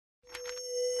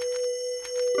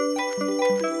Hello,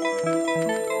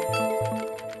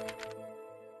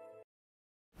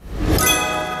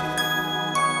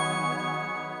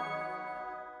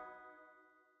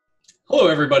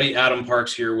 everybody. Adam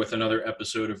Parks here with another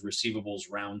episode of Receivables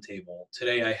Roundtable.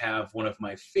 Today, I have one of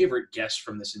my favorite guests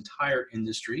from this entire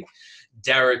industry,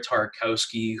 Dara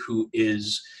Tarkowski, who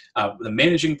is the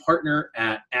managing partner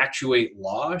at Actuate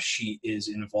Law. She is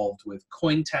involved with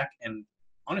Quointec and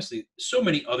honestly, so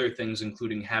many other things,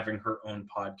 including having her own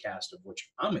podcast, of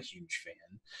which I'm a huge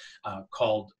fan,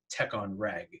 called Tech on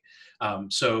Reg.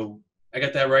 So I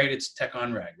got that right? It's Tech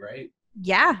on Reg, right?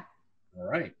 Yeah. All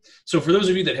right. So for those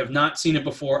of you that have not seen it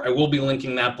before, I will be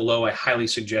linking that below. I highly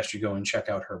suggest you go and check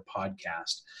out her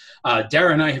podcast.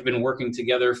 Dara and I have been working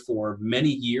together for many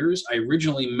years. I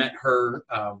originally met her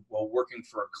while working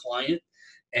for a client,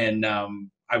 and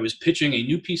I was pitching a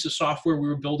new piece of software we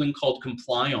were building called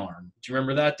ComplyArm. Do you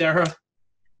remember that, Dara?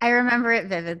 I remember it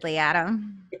vividly,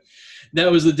 Adam. That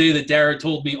was the day that Dara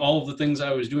told me all of the things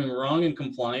I was doing wrong in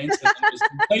compliance, and then was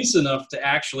nice enough to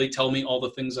actually tell me all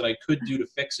the things that I could do to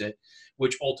fix it,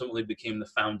 which ultimately became the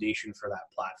foundation for that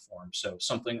platform. So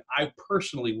something I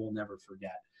personally will never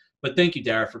forget. But thank you,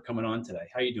 Dara, for coming on today.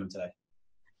 How are you doing today?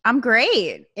 I'm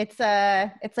great. It's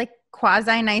like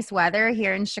quasi nice weather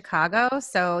here in Chicago,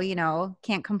 so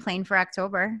can't complain for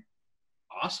October.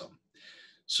 Awesome.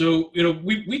 So,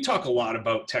 we talk a lot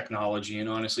about technology, and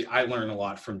honestly, I learn a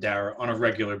lot from Dara on a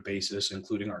regular basis,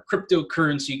 including our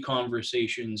cryptocurrency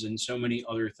conversations and so many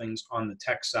other things on the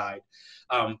tech side.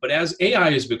 But as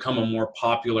AI has become a more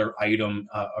popular item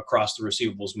across the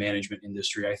receivables management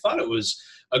industry, I thought it was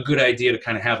a good idea to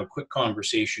kind of have a quick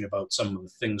conversation about some of the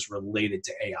things related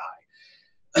to AI.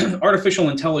 Artificial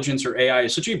intelligence, or AI,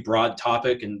 is such a broad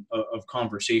topic and of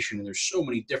conversation, and there's so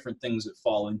many different things that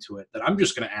fall into it that I'm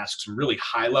just going to ask some really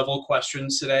high-level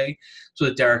questions today so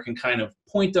that Dara can kind of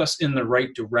point us in the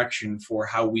right direction for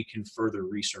how we can further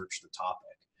research the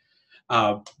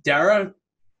topic. Dara,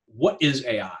 what is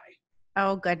AI?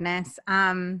 Oh, goodness.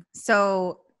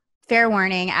 So fair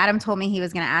warning, Adam told me he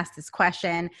was going to ask this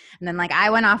question, and then I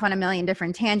went off on a million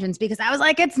different tangents because I was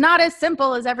like, it's not as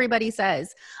simple as everybody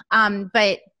says.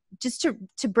 But just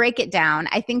to break it down,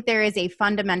 I think there is a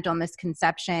fundamental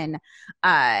misconception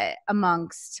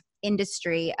amongst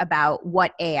industry about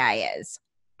what AI is.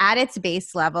 At its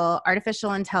base level,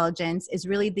 artificial intelligence is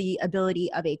really the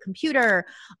ability of a computer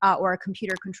or a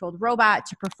computer-controlled robot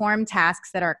to perform tasks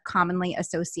that are commonly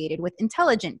associated with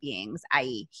intelligent beings,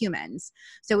 i.e. humans.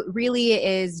 So it really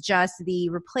is just the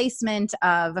replacement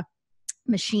of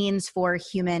machines for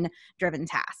human-driven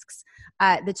tasks.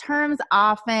 The terms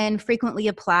often frequently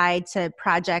applied to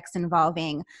projects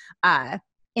involving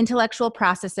intellectual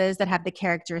processes that have the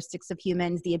characteristics of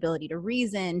humans, the ability to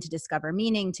reason, to discover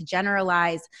meaning, to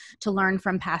generalize, to learn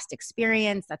from past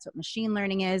experience. That's what machine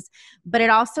learning is. But it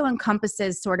also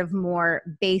encompasses sort of more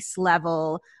base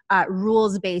level,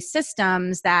 rules-based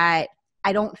systems that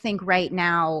I don't think right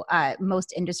now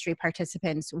most industry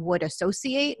participants would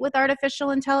associate with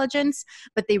artificial intelligence,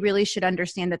 but they really should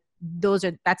understand that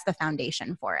that's the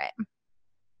foundation for it.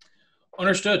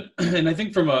 Understood. And I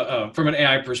think from an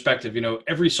AI perspective,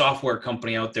 every software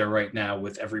company out there right now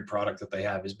with every product that they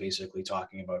have is basically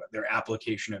talking about their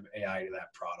application of AI to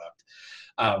that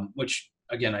product, which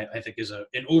again, I think is an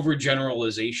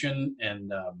overgeneralization.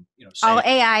 And all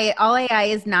AI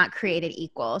is not created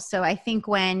equal. So I think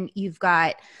when you've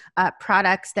got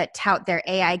products that tout their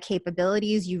AI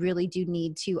capabilities, you really do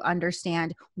need to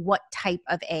understand what type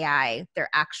of AI they're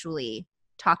actually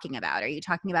talking about. Are you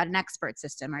talking about an expert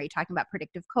system? Are you talking about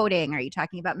predictive coding? Are you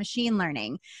talking about machine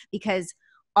learning? Because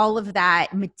all of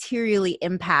that materially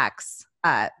impacts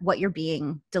what you're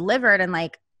being delivered and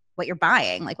what you're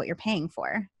buying, what you're paying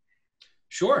for.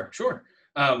 Sure.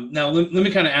 Now, let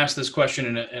me kind of ask this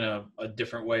question in a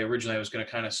different way. Originally, I was going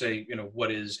to kind of say,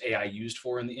 what is AI used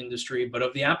for in the industry? But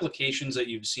of the applications that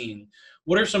you've seen,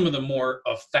 what are some of the more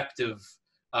effective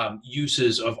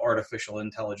uses of artificial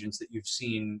intelligence that you've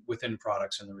seen within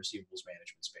products in the receivables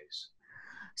management space?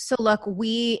 So look,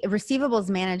 receivables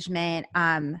management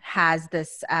has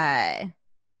this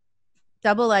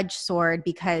double-edged sword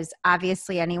because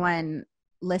obviously anyone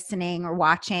listening or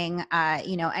watching,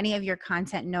 any of your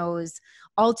content knows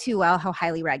all too well how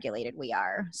highly regulated we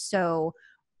are. So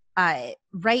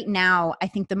right now, I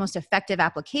think the most effective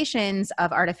applications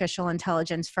of artificial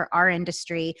intelligence for our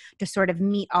industry to sort of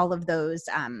meet all of those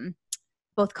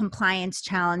both compliance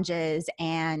challenges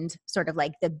and sort of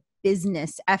the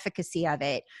business efficacy of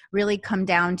it really come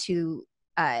down to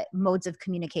modes of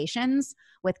communications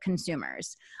with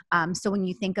consumers. So when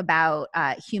you think about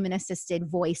human-assisted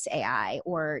voice AI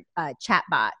or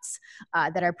chatbots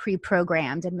that are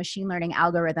pre-programmed and machine learning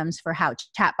algorithms for how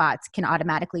chatbots can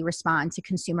automatically respond to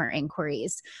consumer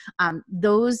inquiries,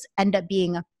 those end up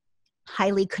being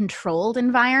highly controlled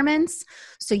environments.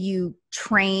 So you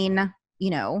train,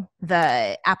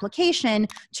 the application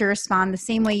to respond the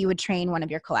same way you would train one of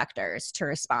your collectors to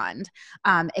respond,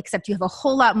 except you have a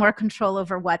whole lot more control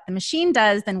over what the machine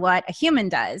does than what a human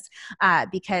does.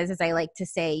 Because as I like to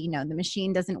say, the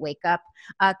machine doesn't wake up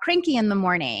cranky in the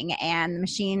morning, and the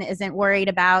machine isn't worried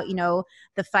about,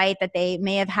 the fight that they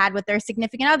may have had with their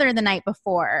significant other the night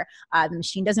before. The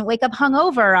machine doesn't wake up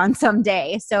hungover on some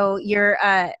day. So your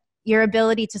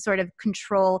ability to sort of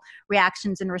control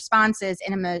reactions and responses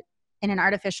in an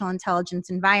artificial intelligence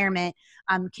environment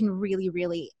can really,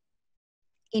 really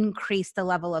increase the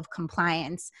level of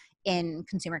compliance in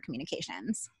consumer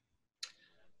communications.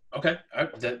 Okay,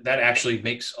 that actually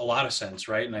makes a lot of sense,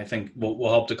 right? And I think will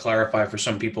help to clarify for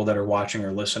some people that are watching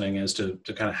or listening as to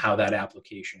kind of how that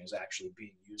application is actually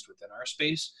being used within our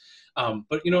space.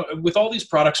 But with all these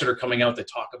products that are coming out that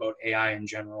talk about AI in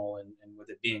general, and with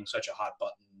it being such a hot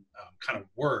button kind of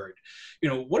word,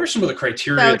 what are some of the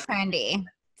criteria? So trendy.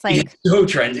 It's like so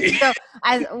trendy. So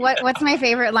what's my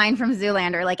favorite line from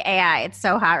Zoolander? Like, AI, it's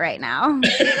so hot right now.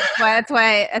 That's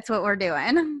what we're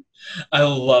doing. I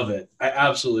love it. I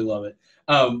absolutely love it.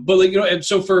 But and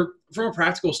so from a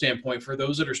practical standpoint, for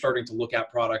those that are starting to look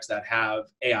at products that have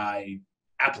AI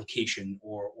application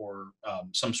or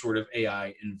some sort of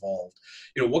AI involved,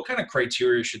 what kind of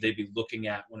criteria should they be looking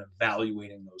at when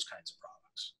evaluating those kinds of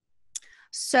products?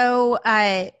 So,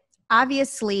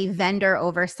 obviously, vendor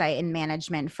oversight and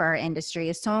management for our industry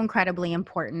is so incredibly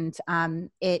important.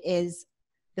 It is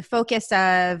the focus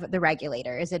of the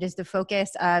regulators. It is the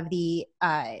focus of the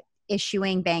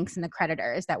issuing banks and the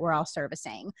creditors that we're all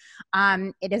servicing.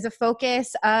 It is a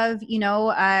focus of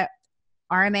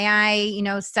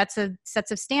RMAI sets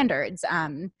of standards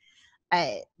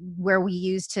where we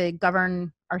use to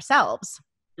govern ourselves.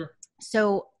 Sure.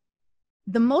 So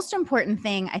the most important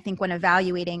thing, I think, when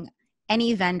evaluating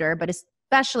any vendor, but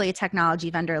especially a technology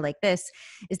vendor like this,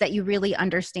 is that you really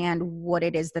understand what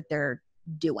it is that they're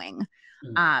doing.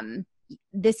 Mm.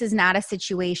 This is not a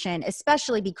situation,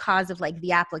 especially because of like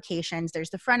the applications.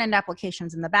 There's the front end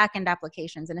applications and the back end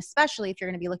applications. And especially if you're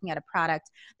going to be looking at a product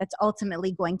that's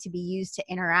ultimately going to be used to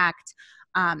interact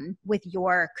with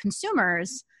your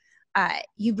consumers,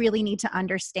 you really need to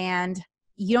understand.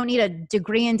 You don't need a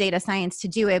degree in data science to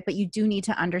do it, but you do need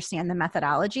to understand the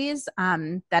methodologies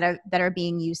that are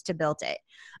being used to build it.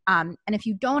 And if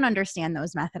you don't understand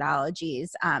those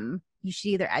methodologies, you should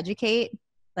either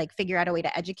figure out a way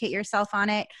to educate yourself on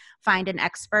it, find an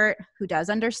expert who does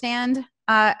understand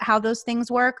how those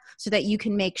things work so that you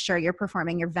can make sure you're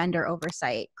performing your vendor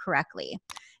oversight correctly.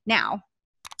 Now,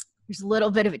 there's a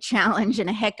little bit of a challenge and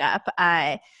a hiccup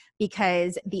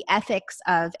because the ethics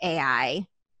of AI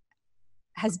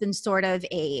has been sort of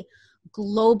a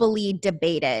globally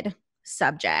debated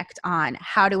subject on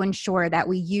how to ensure that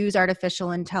we use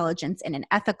artificial intelligence in an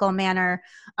ethical manner.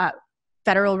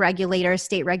 Federal regulators,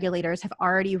 state regulators have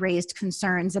already raised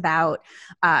concerns about,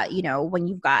 when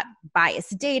you've got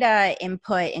biased data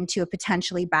input into a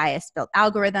potentially biased built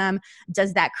algorithm,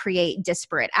 does that create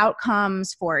disparate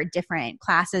outcomes for different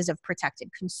classes of protected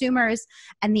consumers?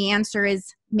 And the answer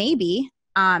is maybe.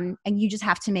 And you just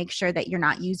have to make sure that you're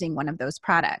not using one of those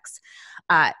products.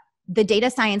 The data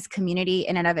science community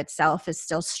in and of itself is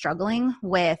still struggling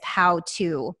with how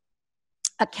to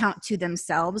account to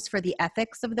themselves for the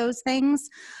ethics of those things,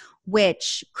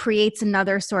 which creates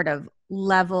another sort of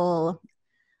level.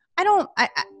 I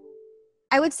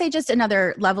would say just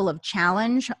another level of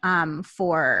challenge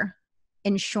for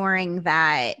ensuring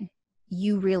that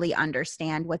you really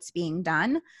understand what's being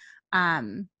done.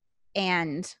 And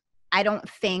I don't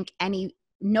think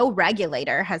no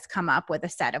regulator has come up with a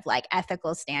set of like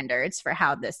ethical standards for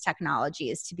how this technology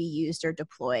is to be used or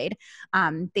deployed.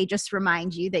 They just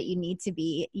remind you that you need to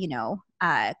be,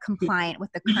 compliant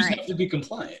with the current. You just have to be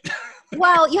compliant.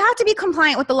 Well, you have to be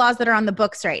compliant with the laws that are on the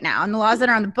books right now. And the laws that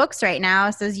are on the books right now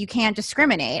says you can't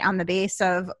discriminate on the basis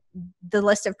of the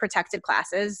list of protected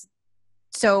classes.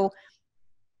 So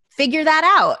figure that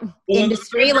out,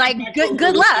 industry.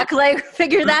 Good luck.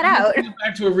 Figure that out.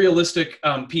 Back to a realistic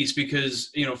piece, because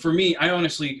for me,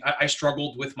 I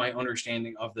struggled with my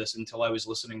understanding of this until I was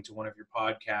listening to one of your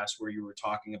podcasts where you were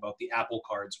talking about the Apple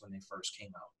cards when they first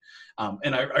came out.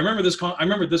 And I remember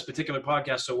this particular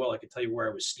podcast so well, I could tell you where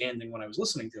I was standing when I was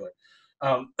listening to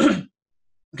it.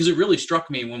 because it really struck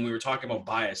me when we were talking about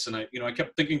bias. And I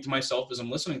kept thinking to myself as I'm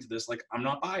listening to this, like, I'm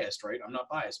not biased, right? I'm not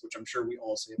biased, which I'm sure we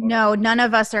all say about No, none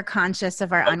of us are conscious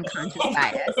of our unconscious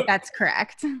bias. That's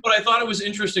correct. But I thought it was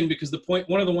interesting because the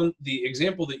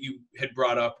example that you had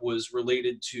brought up was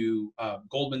related to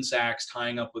Goldman Sachs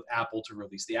tying up with Apple to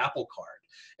release the Apple Card,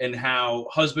 and how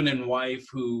husband and wife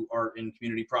who are in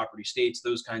community property states,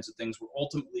 those kinds of things, were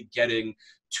ultimately getting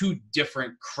two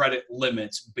different credit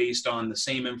limits based on the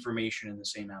same information in the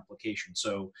same application.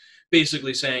 So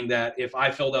basically saying that if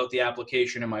I filled out the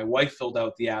application and my wife filled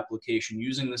out the application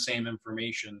using the same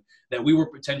information, that we were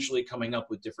potentially coming up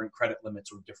with different credit limits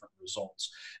or different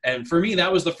results. And for me,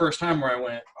 that was the first time where I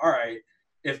went, all right,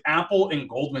 if Apple and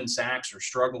Goldman Sachs are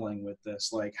struggling with this,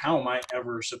 like, how am I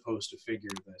ever supposed to figure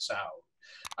this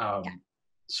out?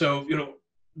 So,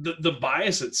 the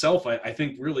bias itself, I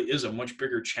think, really is a much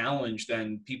bigger challenge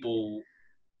than people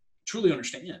truly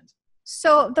understand.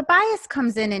 So the bias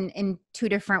comes in two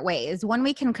different ways. One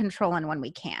we can control and one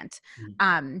we can't.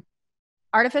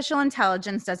 Artificial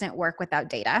intelligence doesn't work without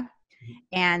data.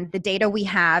 And the data we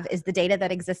have is the data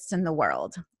that exists in the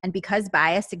world. And because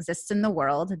bias exists in the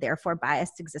world, therefore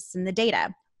bias exists in the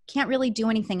data. Can't really do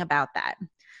anything about that.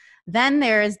 Then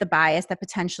there is the bias that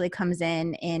potentially comes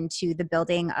into the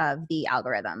building of the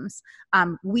algorithms.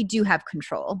 We do have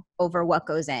control over what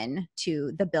goes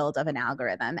into the build of an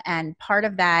algorithm. And part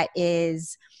of that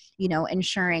is,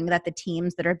 ensuring that the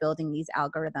teams that are building these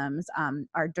algorithms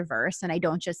are diverse. And I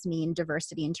don't just mean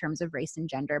diversity in terms of race and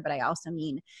gender, but I also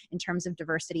mean in terms of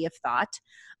diversity of thought.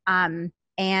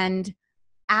 And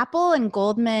Apple and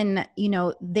Goldman,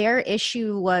 their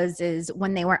issue is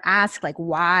when they were asked, like,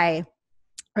 why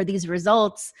are these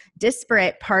results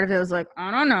disparate? Part of it was like, I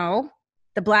don't know,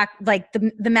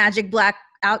 the magic black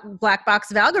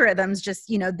box of algorithms, just,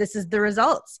 this is the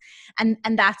results. And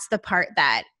that's the part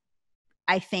that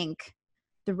I think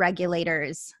the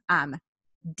regulators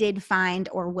did find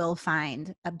or will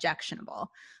find objectionable.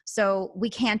 So we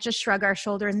can't just shrug our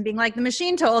shoulders and being like, the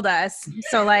machine told us.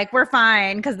 So like, we're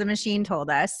fine because the machine told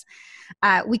us.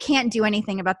 We can't do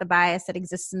anything about the bias that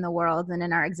exists in the world and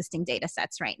in our existing data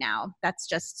sets right now. That's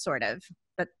just sort of,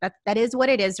 that is what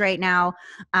it is right now.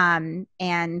 And,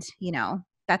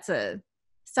 that's a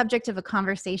subject of a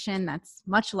conversation that's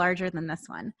much larger than this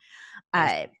one.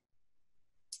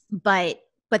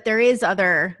 But there is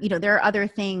other, there are other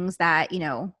things that,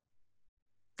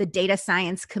 the data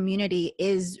science community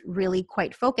is really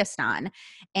quite focused on.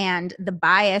 And the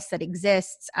bias that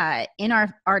exists in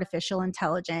our artificial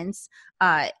intelligence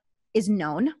is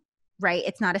known, right?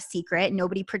 It's not a secret.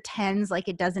 Nobody pretends like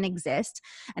it doesn't exist.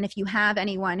 And if you have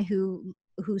anyone who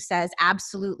says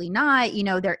absolutely not,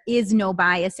 there is no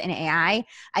bias in AI,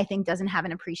 I think doesn't have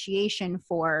an appreciation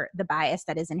for the bias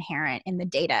that is inherent in the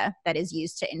data that is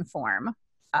used to inform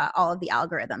all of the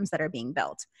algorithms that are being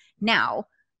built. Now,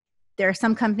 there are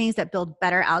some companies that build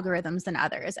better algorithms than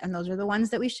others, and those are the ones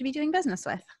that we should be doing business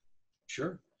with.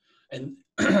 Sure. And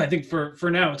I think for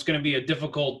now, it's going to be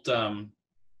difficult to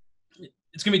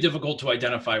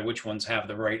identify which ones have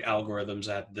the right algorithms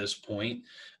at this point.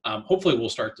 Hopefully we'll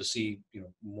start to see,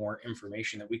 more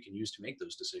information that we can use to make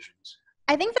those decisions.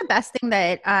 I think the best thing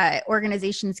that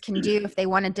organizations can do if they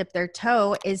want to dip their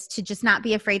toe is to just not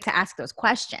be afraid to ask those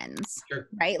questions, Sure.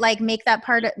 Right? Like make that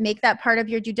part of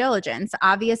your due diligence.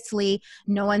 Obviously,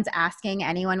 no one's asking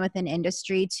anyone within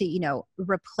industry to,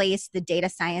 replace the data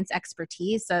science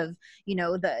expertise of,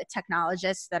 the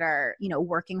technologists that are,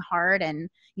 working hard and,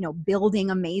 building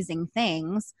amazing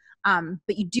things.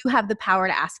 But you do have the power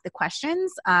to ask the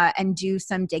questions and do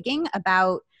some digging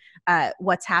about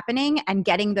what's happening and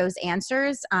getting those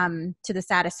answers to the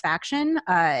satisfaction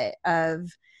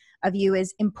of you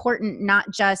is important, not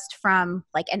just from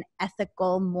like an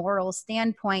ethical, moral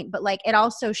standpoint, but like it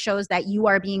also shows that you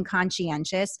are being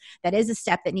conscientious. That is a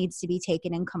step that needs to be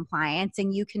taken in compliance.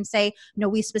 And you can say, no,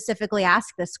 we specifically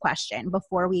asked this question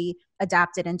before we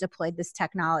adopted and deployed this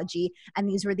technology. And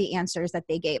these were the answers that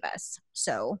they gave us.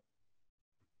 So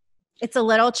it's a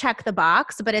little check the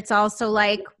box, but it's also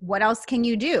like, what else can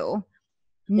you do?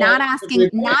 Not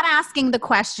asking the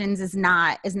questions is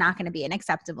not going to be an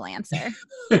acceptable answer.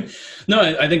 No,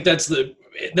 I think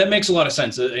that makes a lot of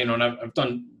sense. And I've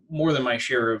done more than my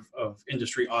share of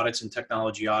industry audits and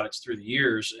technology audits through the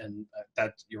years. And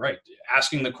that you're right.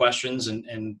 Asking the questions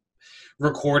and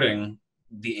recording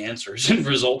the answers and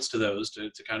results to those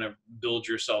to kind of build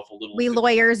yourself a little. We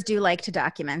lawyers do like to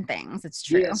document things. It's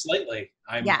true. Yeah, slightly.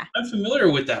 I'm familiar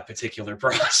with that particular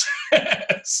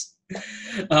process.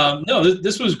 No,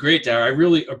 this was great, Dara. I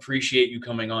really appreciate you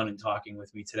coming on and talking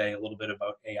with me today a little bit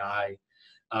about AI.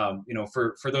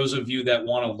 For those of you that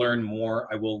want to learn more,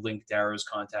 I will link Dara's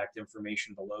contact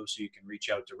information below so you can reach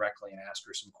out directly and ask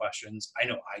her some questions. I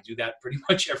know I do that pretty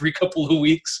much every couple of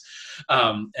weeks.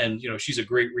 And she's a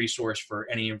great resource for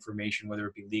any information, whether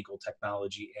it be legal,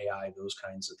 technology, AI, those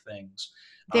kinds of things.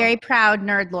 Very proud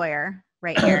nerd lawyer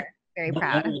right here. Very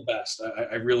proud. One of the best.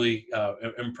 I really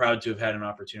am proud to have had an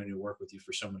opportunity to work with you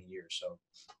for so many years. So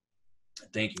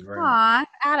thank you very much. Aw,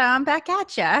 Adam, back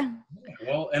at ya.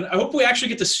 Well, and I hope we actually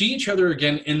get to see each other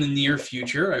again in the near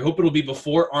future. I hope it'll be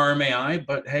before RMAI,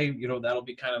 but hey, that'll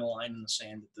be kind of a line in the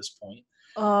sand at this point.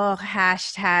 Oh,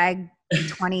 hashtag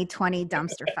 2020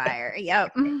 dumpster fire.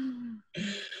 Yep.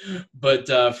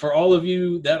 But for all of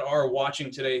you that are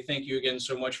watching today, thank you again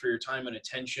so much for your time and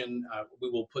attention. We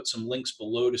will put some links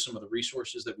below to some of the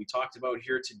resources that we talked about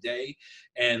here today,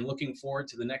 and looking forward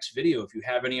to the next video. If you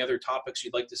have any other topics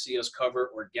you'd like to see us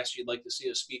cover or guests you'd like to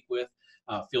see us speak with,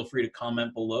 feel free to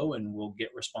comment below and we'll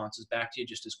get responses back to you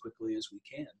just as quickly as we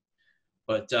can.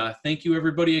 But thank you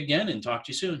everybody again, and talk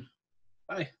to you soon.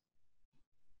 Bye.